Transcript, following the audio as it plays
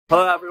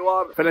Hello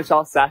everyone, finished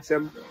our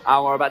session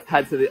and we're about to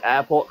head to the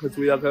airport because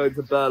we are going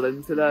to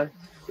Berlin today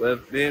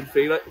with me and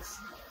Felix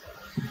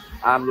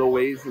and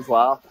Louise as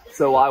well.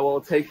 So I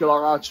will take you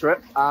along our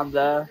trip and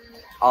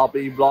I'll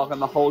be vlogging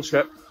the whole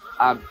trip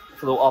of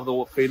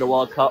the Fina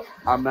World Cup,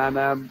 and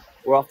then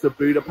we're off to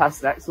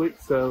Budapest next week,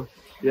 so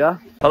yeah.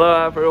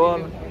 Hello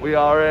everyone, we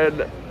are in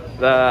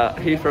the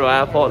Heathrow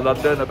Airport in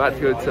London, about to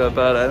go to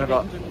Berlin. I've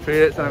got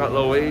Felix and I've got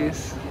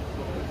Louise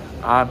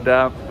and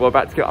we're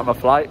about to get on the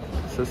flight.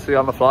 So see you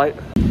on the flight.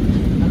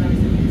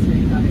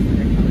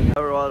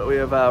 Everyone, we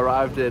have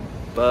arrived in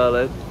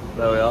Berlin.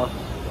 There we are.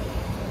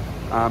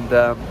 And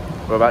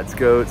we're about to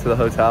go to the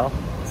hotel.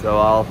 So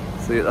I'll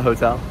see you at the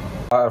hotel.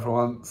 Hi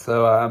everyone.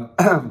 So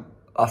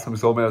last time you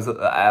saw me I was at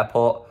the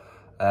airport.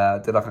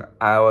 Did like an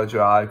hour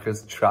drive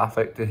because of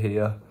traffic to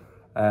here.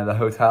 The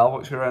hotel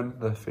which we're in,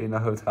 the Fina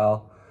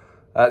hotel.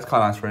 It's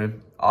quite a nice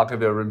room. I'll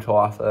give you a room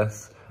tour after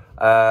this.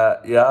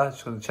 Yeah,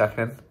 just want to check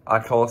in.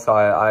 Of course,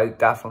 I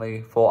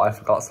definitely thought I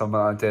forgot something.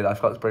 I did. I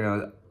forgot to bring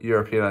a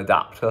European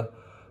adapter.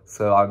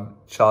 So I'm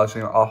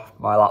charging it off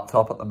my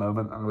laptop at the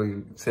moment. I'm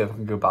going to see if I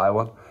can go buy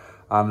one.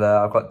 And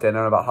I've got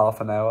dinner in about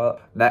half an hour.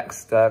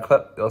 Next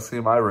clip, you'll see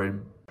my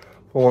room.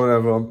 Morning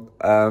everyone.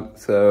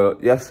 So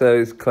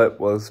yesterday's clip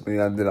was me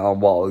ending on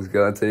what I was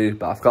going to,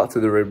 but I forgot to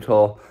do the room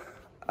tour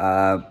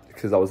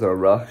because I was in a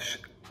rush.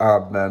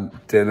 And then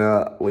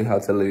dinner, we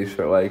had to leave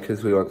straight away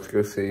because we went to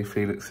go see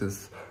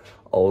Felix's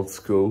old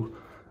school,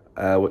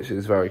 which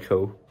is very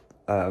cool.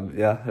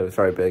 Yeah, it was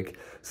very big.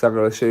 So I'm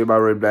going to show you my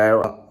room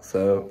now.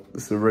 So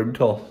this is a room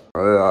tour.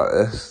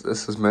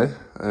 This is me,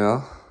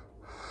 yeah.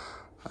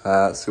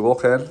 So you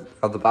walk in,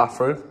 have the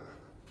bathroom.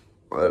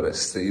 A little bit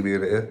steamy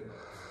in here.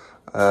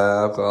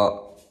 I've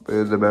got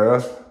me in the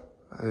mirror,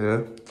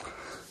 yeah.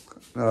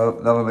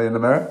 Another me in the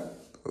mirror.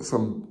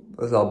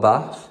 There's our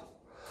bath,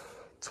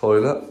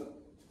 toilet,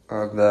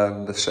 and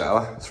then the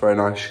shower. It's a very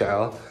nice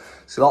shower.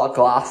 There's a lot of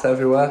glass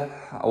everywhere.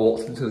 I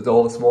walked into the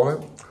door this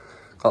morning.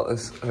 Got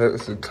this, I think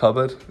this is a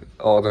cupboard.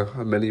 Oh no,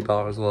 a mini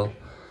bar as well.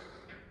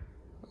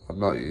 I've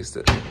not used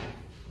it.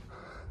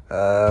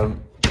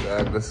 Then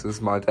this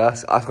is my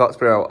desk. I forgot to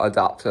bring out an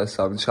adapter,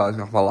 so I'm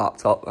charging off my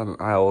laptop and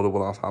I ordered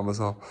one off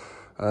Amazon.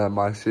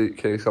 My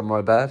suitcase on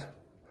my bed.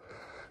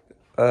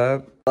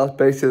 That's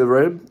basically the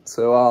room.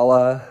 So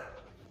I'll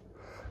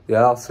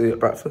see you at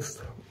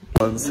breakfast.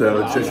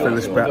 So just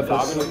finished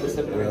breakfast.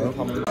 Yeah.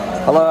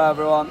 Hello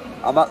everyone,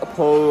 I'm at the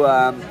pool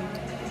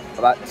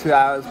about 2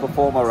 hours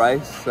before my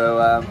race,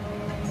 so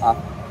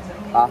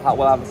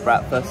we'll have a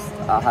breakfast.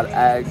 I had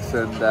eggs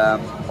and a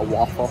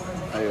waffle.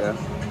 There you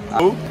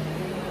go.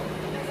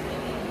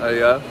 There you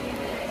go.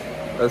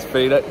 There's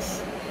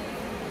Felix.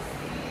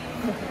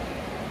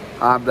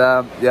 And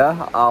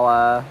yeah,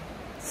 I'll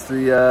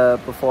see you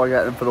before I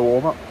get in for the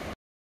warm-up.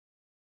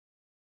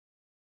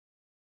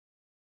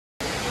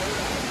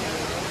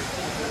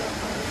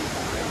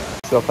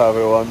 What's up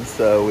everyone,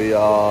 so we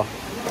are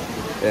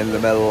in the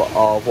middle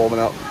of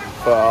warming up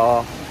for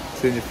our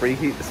senior free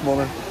heat this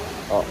morning.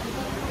 Oh,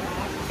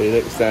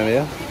 Felix down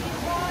here.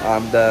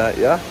 And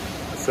yeah,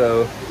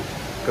 so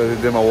going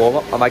to do my warm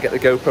up. I might get the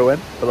GoPro in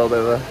for a little bit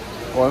of a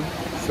one.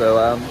 So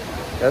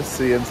yeah,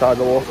 see you inside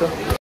the water.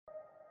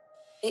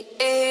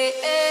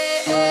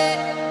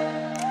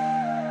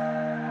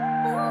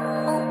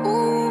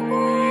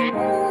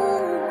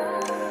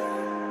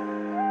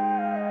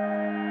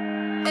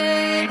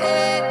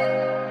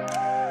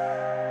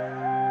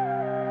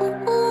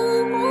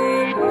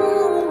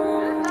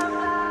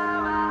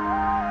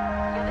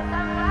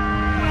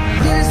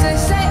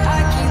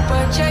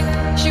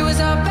 She was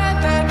a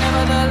bad,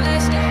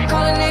 nevertheless.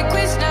 Calling it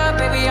quits now,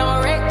 baby, I'm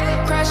a wreck.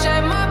 Crash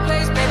at my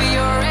place, baby,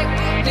 you're a wreck.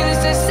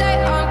 Needless to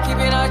say, I'm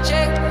keeping her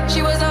check.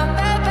 She was a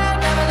bad,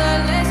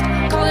 nevertheless.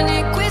 Calling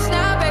it quits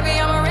now,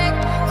 baby, I'm a wreck.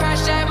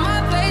 Crash at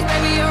my place,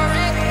 baby, you're a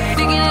wreck.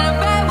 Thinking in a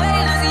bad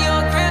way, losing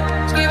your grip.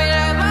 Screaming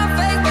at my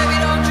face,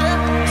 baby, don't trip.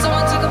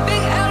 Someone took a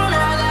big L, don't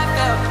know how that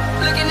felt.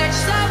 Looking at you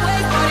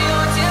sideways, body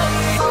on tilt.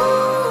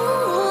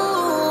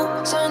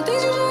 Ooh, certain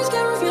things you just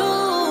can't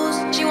refuse.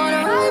 She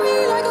wanna ride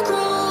me like a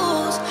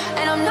cruise,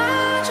 and I'm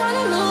not trying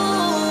to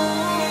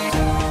lose.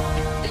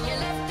 Then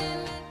you're left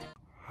in the...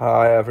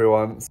 Hi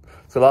everyone.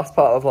 So last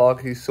part of the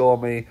vlog, you saw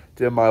me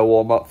doing my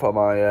warm-up for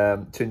my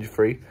ginger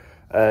free.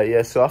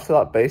 Yeah, so after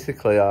that,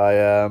 basically,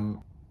 I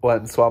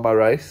went and swam my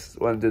race,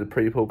 went and did the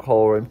pre-pool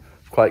colouring.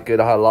 Quite good.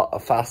 I had a lot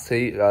of fast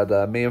heat. I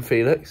had me and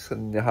Felix,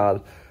 and you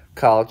had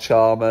Carl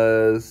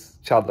Chalmers,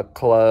 Chandler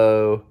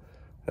Clough,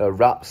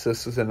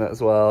 Rapsis was in it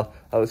as well.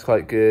 That was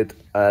quite good.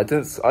 I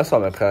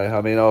swam okay.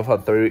 I mean, I've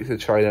had 3 weeks of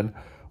training.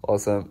 I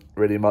wasn't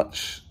really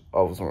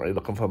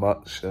looking for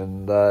much,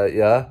 and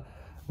yeah.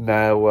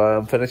 Now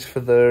I'm finished for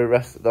the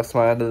rest. That's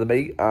my end of the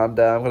meet, and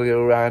I'm going to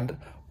go around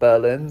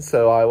Berlin.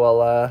 So I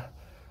will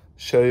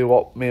show you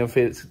what me and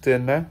Felix are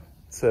doing now.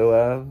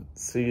 So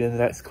see you in the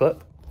next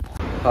clip.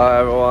 Hi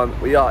everyone,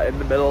 we are in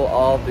the middle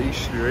of the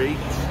street.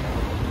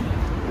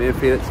 Me and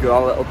Felix go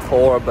on a little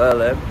tour of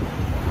Berlin,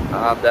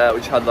 and we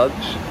just had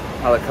lunch,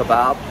 had a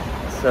kebab.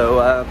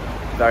 So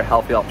very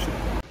healthy option.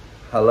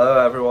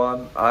 Hello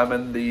everyone, I'm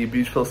in the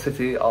beautiful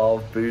city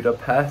of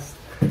Budapest.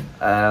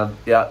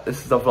 Yeah,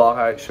 this is a vlog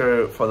I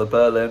shot for the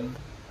Berlin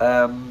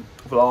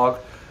vlog.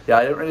 Yeah,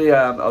 I didn't really,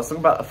 I was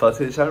thinking about the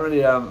footage, I didn't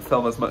really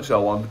film as much as I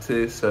wanted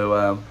to,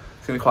 so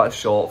it's going to be quite a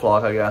short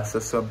vlog I guess,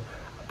 this one.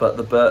 But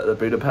the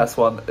Budapest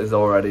one is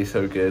already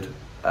so good.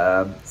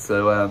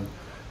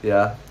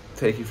 Yeah,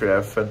 take you through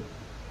everything.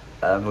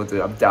 I'm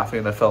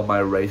definitely going to film my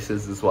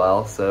races as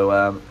well,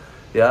 so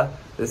yeah,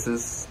 this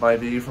is my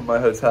view from my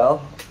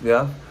hotel,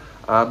 yeah.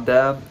 And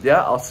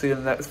yeah, I'll see you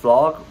in the next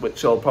vlog,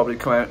 which will probably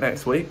come out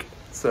next week.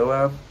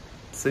 So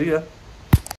see ya.